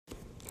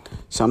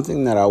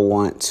Something that I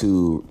want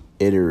to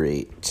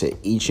iterate to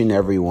each and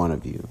every one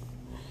of you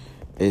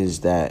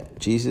is that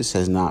Jesus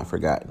has not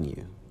forgotten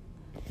you.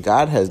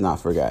 God has not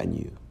forgotten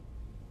you.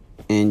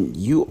 And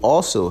you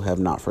also have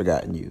not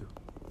forgotten you.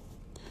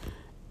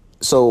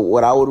 So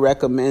what I would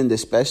recommend,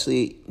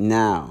 especially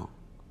now,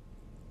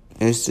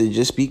 is to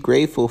just be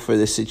grateful for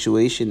the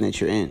situation that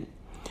you're in.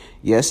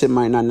 Yes, it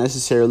might not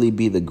necessarily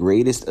be the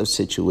greatest of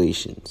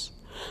situations,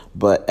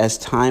 but as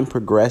time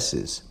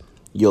progresses,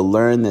 you'll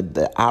learn that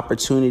the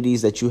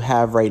opportunities that you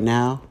have right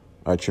now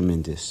are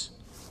tremendous.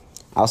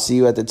 I'll see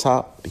you at the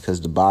top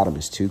because the bottom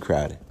is too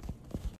crowded.